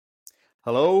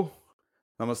Hello,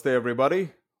 namaste, everybody.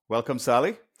 Welcome,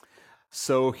 Sally.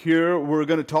 So, here we're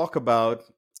going to talk about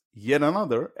yet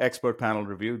another expert panel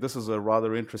review. This is a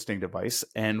rather interesting device.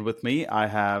 And with me, I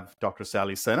have Dr.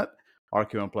 Sally Sennett,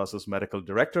 RQM Plus's medical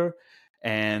director.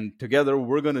 And together,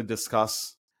 we're going to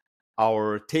discuss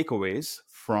our takeaways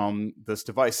from this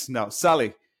device. Now,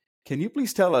 Sally, can you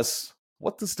please tell us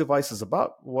what this device is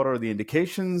about? What are the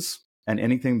indications and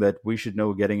anything that we should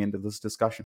know getting into this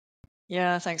discussion?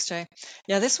 Yeah, thanks, Jay.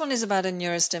 Yeah, this one is about a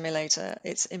neurostimulator.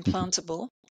 It's implantable.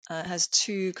 It has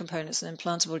two components, an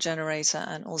implantable generator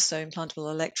and also implantable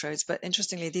electrodes. But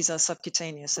interestingly, these are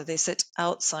subcutaneous, so they sit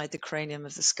outside the cranium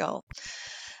of the skull.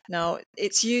 Now,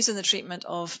 it's used in the treatment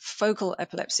of focal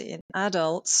epilepsy in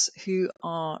adults who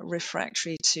are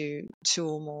refractory to two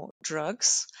or more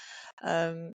drugs.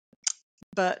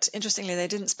 But interestingly, they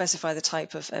didn't specify the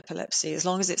type of epilepsy. As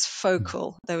long as it's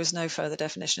focal, there was no further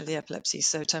definition of the epilepsy,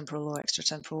 so temporal or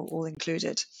extratemporal all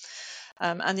included.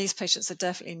 And these patients are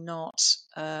definitely not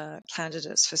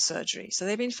candidates for surgery. So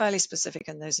they've been fairly specific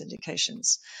in those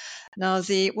indications. Now,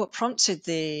 what prompted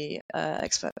the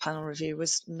expert panel review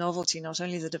was novelty, not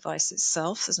only the device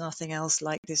itself, there's nothing else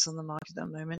like this on the market at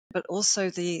the moment, but also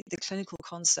the clinical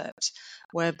concept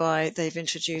whereby they've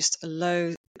introduced a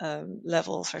low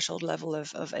threshold level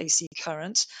of AC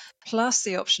current, plus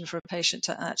the option for a patient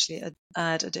to actually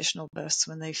add additional bursts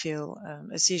when they feel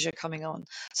a seizure coming on.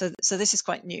 So this is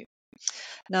quite new.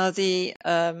 Now, the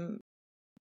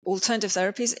alternative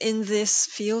therapies in this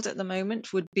field at the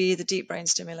moment would be the deep brain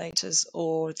stimulators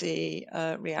or the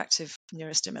reactive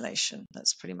neurostimulation.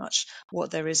 That's pretty much what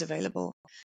there is available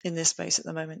in this space at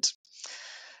the moment.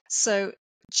 So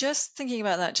just thinking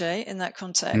about that, Jay, in that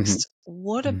context,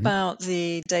 what about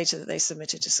the data that they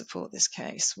submitted to support this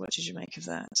case? What did you make of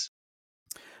that?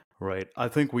 Right. I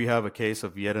think we have a case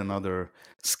of yet another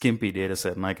skimpy data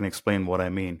set, and I can explain what I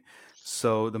mean.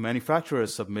 So the manufacturer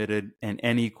has submitted an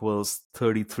N equals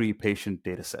 33 patient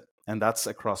data set, and that's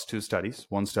across two studies,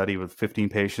 one study with 15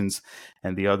 patients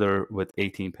and the other with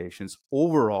 18 patients.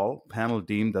 Overall, panel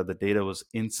deemed that the data was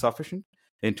insufficient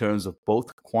in terms of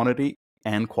both quantity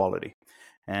and quality.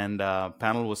 And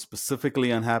panel was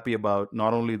specifically unhappy about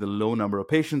not only the low number of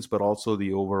patients, but also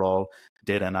the overall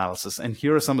data analysis. And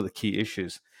here are some of the key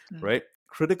issues, right?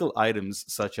 Critical items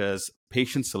such as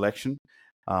patient selection,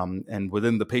 and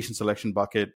within the patient selection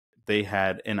bucket, they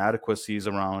had inadequacies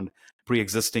around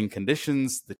pre-existing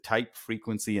conditions, the type,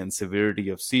 frequency, and severity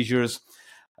of seizures.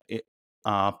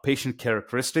 Patient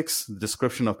characteristics, the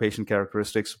description of patient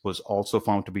characteristics was also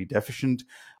found to be deficient.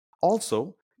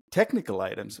 Also, technical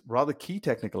items, rather key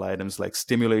technical items like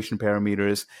stimulation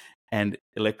parameters and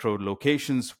electrode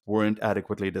locations weren't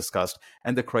adequately discussed,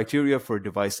 and the criteria for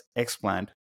device explant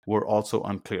were also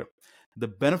unclear. The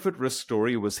benefit risk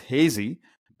story was hazy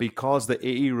because the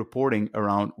AE reporting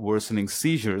around worsening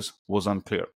seizures was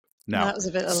unclear. Now, That was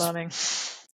a bit alarming.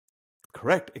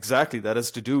 Correct, exactly. That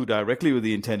has to do directly with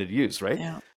the intended use, right?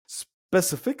 Yeah.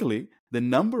 Specifically, the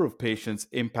number of patients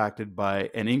impacted by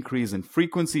an increase in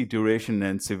frequency, duration,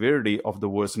 and severity of the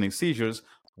worsening seizures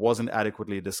wasn't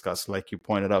adequately discussed, like you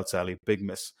pointed out, Sally. Big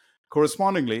miss.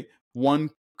 Correspondingly, one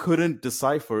couldn't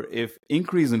decipher if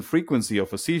increase in frequency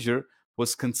of a seizure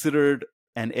was considered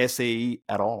an SAE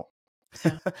at all.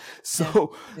 Yeah.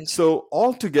 so, Yeah. so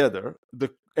altogether, there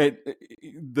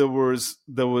was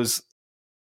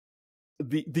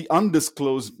the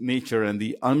undisclosed nature and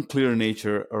the unclear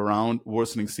nature around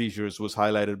worsening seizures was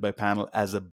highlighted by panel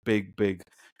as a big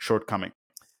shortcoming.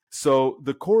 So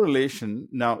the correlation,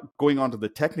 now going on to the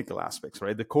technical aspects,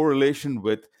 right? The correlation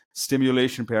with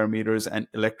stimulation parameters and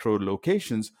electrode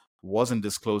locations wasn't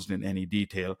disclosed in any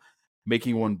detail,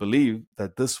 making one believe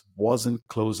that this wasn't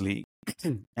closely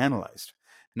analyzed.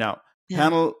 Now,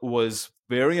 panel was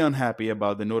very unhappy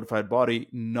about the notified body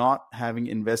not having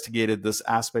investigated this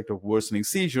aspect of worsening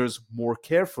seizures more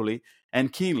carefully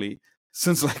and keenly,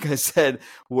 since, like I said,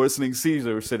 worsening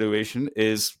seizure situation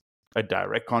is a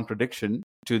direct contradiction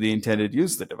to the intended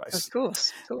use of the device. Of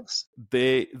course.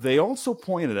 They also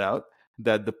pointed out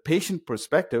that the patient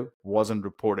perspective wasn't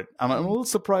reported. I'm a little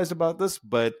surprised about this,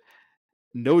 but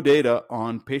no data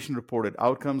on patient-reported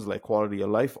outcomes like quality of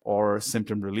life or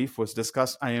symptom relief was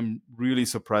discussed. I am really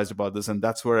surprised about this, and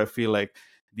that's where I feel like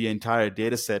the entire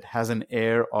data set has an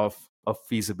air of a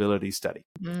feasibility study.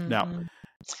 Now,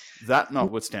 that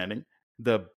notwithstanding,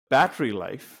 the battery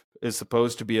life is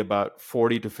supposed to be about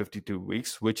 40 to 52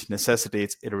 weeks, which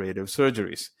necessitates iterative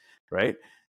surgeries, right?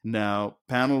 Now,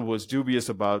 panel was dubious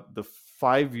about the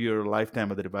 5-year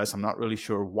lifetime of the device. I'm not really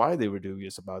sure why they were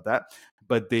dubious about that,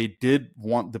 but they did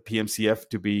want the PMCF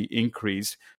to be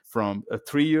increased from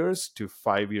 3 years to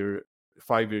 5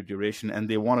 5-year duration, and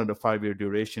they wanted a 5-year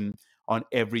duration on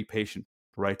every patient,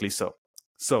 rightly so.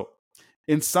 So,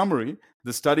 in summary,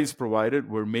 the studies provided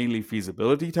were mainly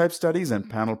feasibility type studies, and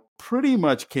panel pretty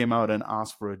much came out and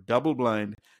asked for a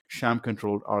double-blind,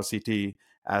 sham-controlled RCT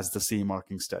as the CE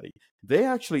marking study. They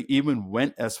actually even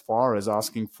went as far as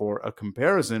asking for a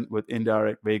comparison with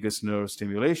indirect vagus nerve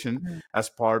stimulation as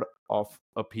part of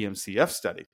a PMCF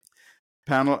study.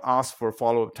 Panel asked for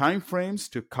follow-up timeframes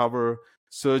to cover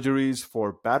surgeries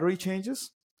for battery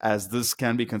changes, as this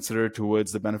can be considered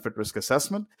towards the benefit risk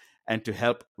assessment, and to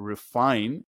help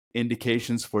refine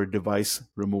indications for device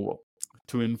removal.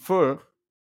 To infer,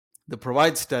 the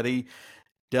PROVIDE study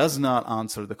does not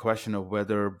answer the question of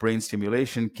whether brain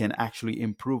stimulation can actually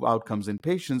improve outcomes in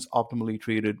patients optimally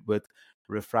treated with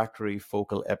refractory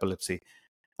focal epilepsy.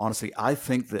 Honestly, I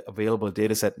think the available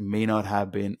data set may not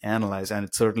have been analyzed, and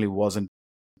it certainly wasn't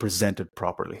presented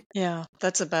properly. Yeah,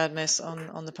 that's a bad miss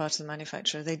on the part of the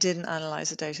manufacturer. They didn't analyze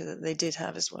the data that they did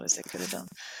have as well as they could have done.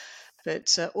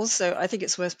 But also, I think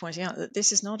it's worth pointing out that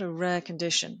this is not a rare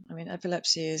condition. I mean,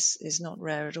 epilepsy is not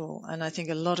rare at all. And I think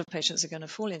a lot of patients are going to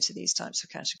fall into these types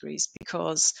of categories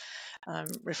because Right.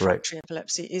 refractory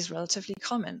epilepsy is relatively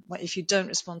common. If you don't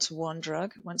respond to one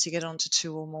drug, once you get on to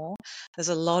 2 or more, there's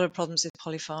a lot of problems with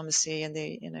polypharmacy and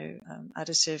the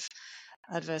additive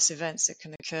adverse events that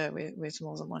can occur with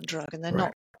more than one drug. And they're Right.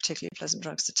 not particularly pleasant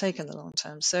drugs to take in the long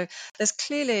term. So there's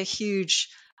clearly a huge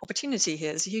opportunity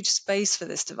here. There's a huge space for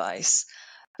this device.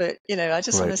 But, I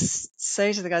just want Right. to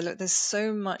say to the guy, look, there's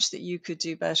so much that you could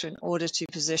do better in order to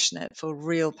position it for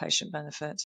real patient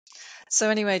benefit. So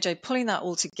anyway, Jay, pulling that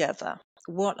all together,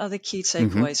 what are the key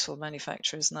Mm-hmm. takeaways for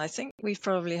manufacturers? And I think we've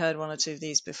probably heard one or two of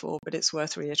these before, but it's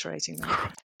worth reiterating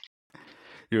them.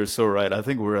 You're so right. I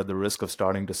think we're at the risk of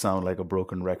starting to sound like a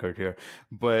broken record here.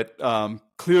 But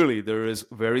clearly, there is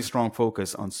very strong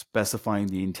focus on specifying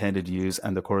the intended use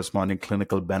and the corresponding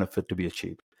clinical benefit to be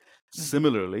achieved.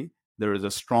 Similarly, there is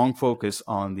a strong focus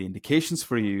on the indications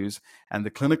for use and the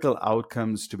clinical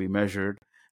outcomes to be measured,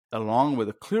 along with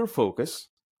a clear focus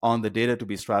on the data to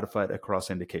be stratified across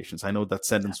indications. I know that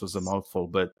sentence was a mouthful,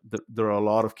 but there are a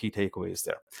lot of key takeaways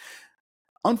there.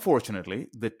 Unfortunately,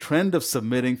 the trend of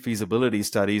submitting feasibility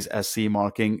studies as CE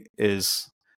marking is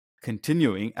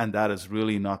continuing, and that is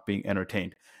really not being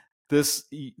entertained.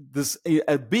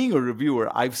 Being a reviewer,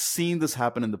 I've seen this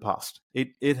happen in the past.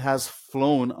 It has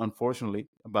flown, unfortunately,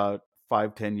 about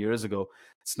 5-10 years ago.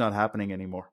 It's not happening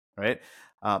anymore, right?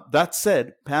 That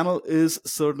said, panel is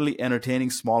certainly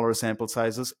entertaining smaller sample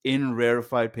sizes in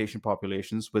rarefied patient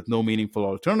populations with no meaningful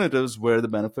alternatives where the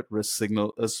benefit risk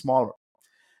signal is smaller.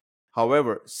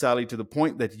 However, Sally, to the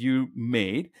point that you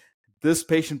made, this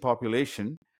patient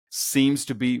population seems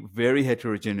to be very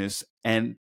heterogeneous,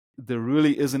 and there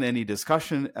really isn't any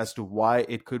discussion as to why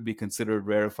it could be considered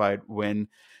rarefied when,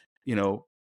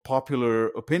 popular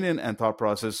opinion and thought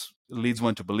process leads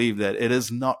one to believe that it is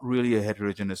not really a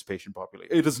heterogeneous patient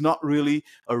population. It is not really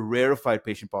a rarefied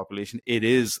patient population. It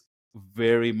is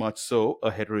very much so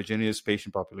a heterogeneous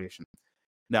patient population.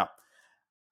 Now,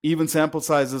 even sample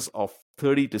sizes of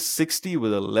 30 to 60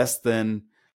 with a less than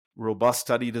robust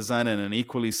study design and an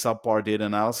equally subpar data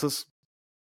analysis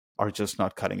are just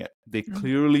not cutting it. They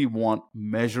clearly want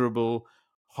measurable,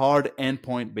 hard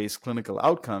endpoint-based clinical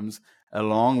outcomes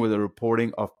along with a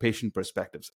reporting of patient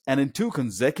perspectives. And in 2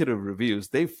 consecutive reviews,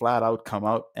 they flat out come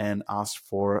out and asked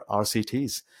for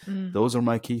RCTs. Those are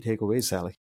my key takeaways,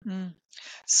 Sally.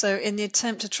 So in the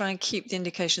attempt to try and keep the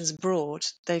indications broad,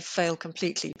 they fail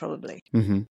completely, probably.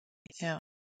 Mm-hmm. Yeah.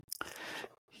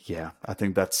 Yeah, I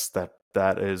think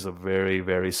that is a very,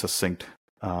 very succinct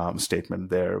statement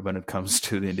there when it comes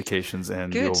to the indications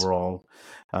and the Good. overall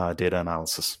data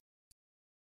analysis.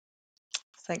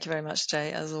 Thank you very much,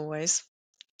 Jay, as always.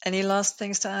 Any last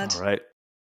things to add? All right.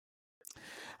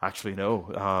 Actually,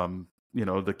 no.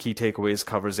 The key takeaways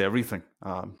covers everything.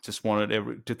 Just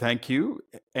wanted to thank you,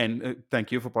 and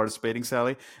thank you for participating,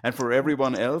 Sally, and for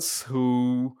everyone else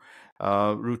who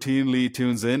routinely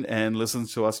tunes in and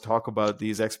listens to us talk about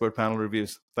these expert panel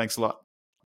reviews. Thanks a lot.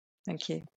 Thank you.